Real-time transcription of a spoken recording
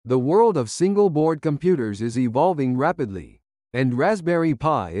The world of single-board computers is evolving rapidly, and Raspberry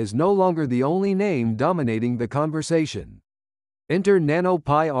Pi is no longer the only name dominating the conversation. Enter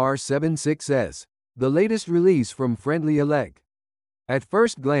NanoPi R76S, the latest release from Friendly Elec. At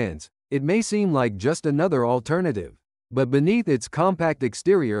first glance, it may seem like just another alternative, but beneath its compact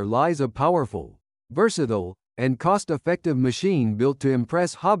exterior lies a powerful, versatile, and cost-effective machine built to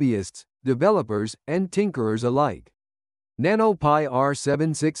impress hobbyists, developers, and tinkerers alike. NanoPi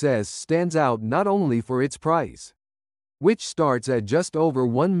R76S stands out not only for its price, which starts at just over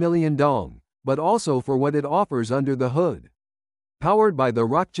 $1 million, but also for what it offers under the hood. Powered by the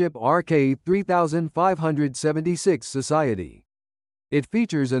Rockchip RK3568 society, it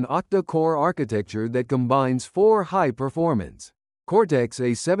features an octa-core architecture that combines 4 high-performance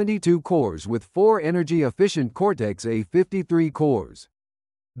Cortex-A72 cores with 4 energy-efficient Cortex-A53 cores.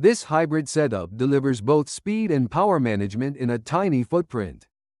 This hybrid setup delivers both speed and power management in a tiny footprint.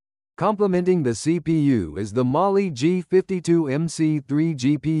 Complementing the CPU is the Mali G52MC3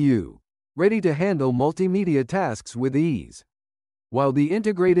 GPU, ready to handle multimedia tasks with ease, while the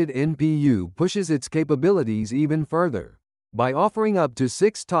integrated NPU pushes its capabilities even further by offering up to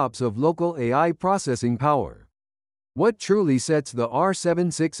 6 TOPS of local AI processing power. What truly sets the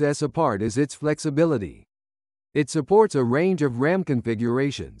R76S apart is its flexibility. It supports a range of RAM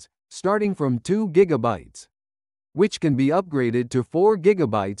configurations, starting from 2 GB, which can be upgraded to 4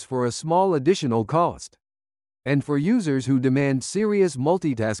 GB for a small additional cost. And for users who demand serious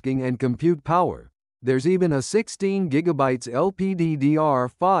multitasking and compute power, there's even a 16 GB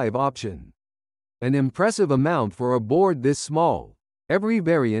LPDDR5 option. An impressive amount for a board this small. Every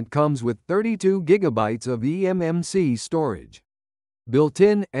variant comes with 32 GB of eMMC storage built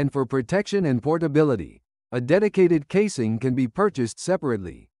in, and for protection and portability, a dedicated casing can be purchased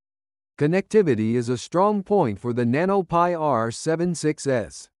separately. Connectivity is a strong point for the NanoPi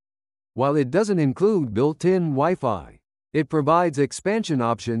R76S. While it doesn't include built-in Wi-Fi, it provides expansion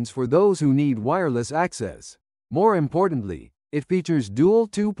options for those who need wireless access. More importantly, it features dual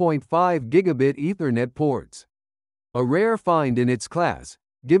 2.5 Gigabit Ethernet ports, a rare find in its class,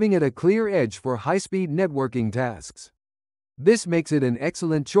 giving it a clear edge for high-speed networking tasks. This makes it an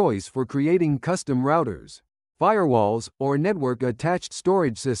excellent choice for creating custom routers, firewalls, or network-attached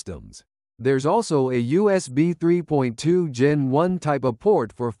storage systems. There's also a USB 3.2 Gen 1 type of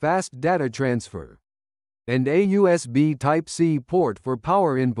port for fast data transfer, and a USB Type-C port for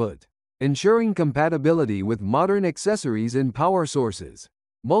power input, ensuring compatibility with modern accessories and power sources.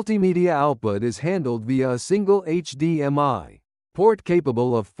 Multimedia output is handled via a single HDMI port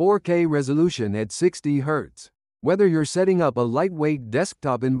capable of 4K resolution at 60 Hz. Whether you're setting up a lightweight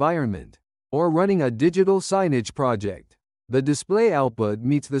desktop environment or running a digital signage project, the display output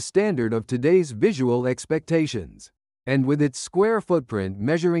meets the standard of today's visual expectations. And with its square footprint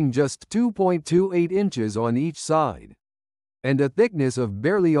measuring just 2.28 inches on each side, and a thickness of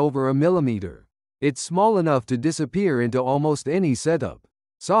barely over a millimeter, it's small enough to disappear into almost any setup.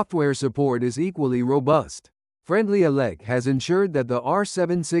 Software support is equally robust. Friendly Elec has ensured that the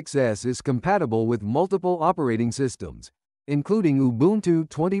R76S is compatible with multiple operating systems, including Ubuntu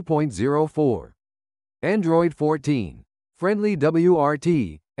 20.04, Android 14, Friendly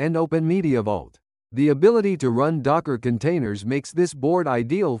WRT, and OpenMediaVault. The ability to run Docker containers makes this board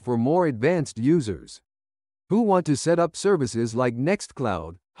ideal for more advanced users who want to set up services like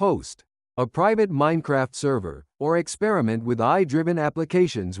Nextcloud, host a private Minecraft server, or experiment with AI-driven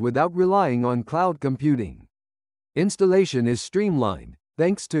applications without relying on cloud computing. Installation is streamlined,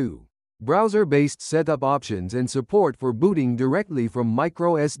 thanks to browser-based setup options and support for booting directly from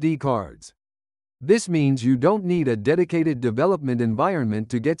microSD cards. This means you don't need a dedicated development environment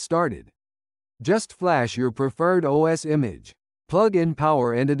to get started. Just flash your preferred OS image, plug in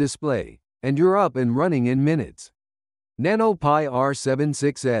power and a display, and you're up and running in minutes. NanoPi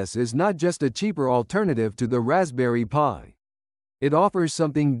R76S is not just a cheaper alternative to the Raspberry Pi. It offers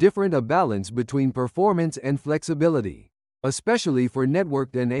something different, a balance between performance and flexibility, especially for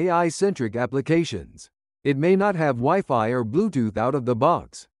networked and AI-centric applications. It may not have Wi-Fi or Bluetooth out of the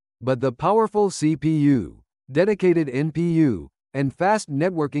box, but the powerful CPU, dedicated NPU, and fast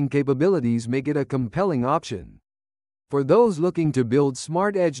networking capabilities make it a compelling option. For those looking to build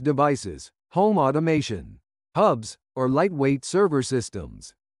smart edge devices, home automation, hubs, or lightweight server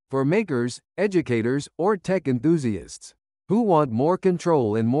systems. For makers, educators, or tech enthusiasts who want more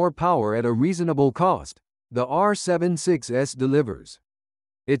control and more power at a reasonable cost, the R76S delivers.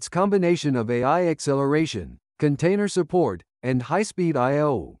 Its combination of AI acceleration, container support, and high-speed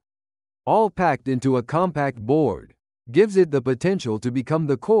I/O, all packed into a compact board, gives it the potential to become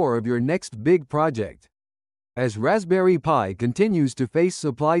the core of your next big project. as Raspberry Pi continues to face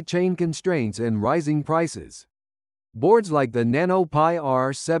supply chain constraints and rising prices. Boards like the NanoPi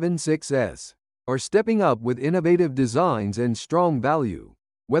R76S are stepping up with innovative designs and strong value.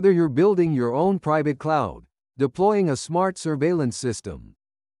 Whether you're building your own private cloud, deploying a smart surveillance system,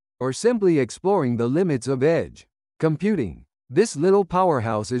 or simply exploring the limits of edge computing, this little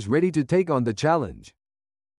powerhouse is ready to take on the challenge.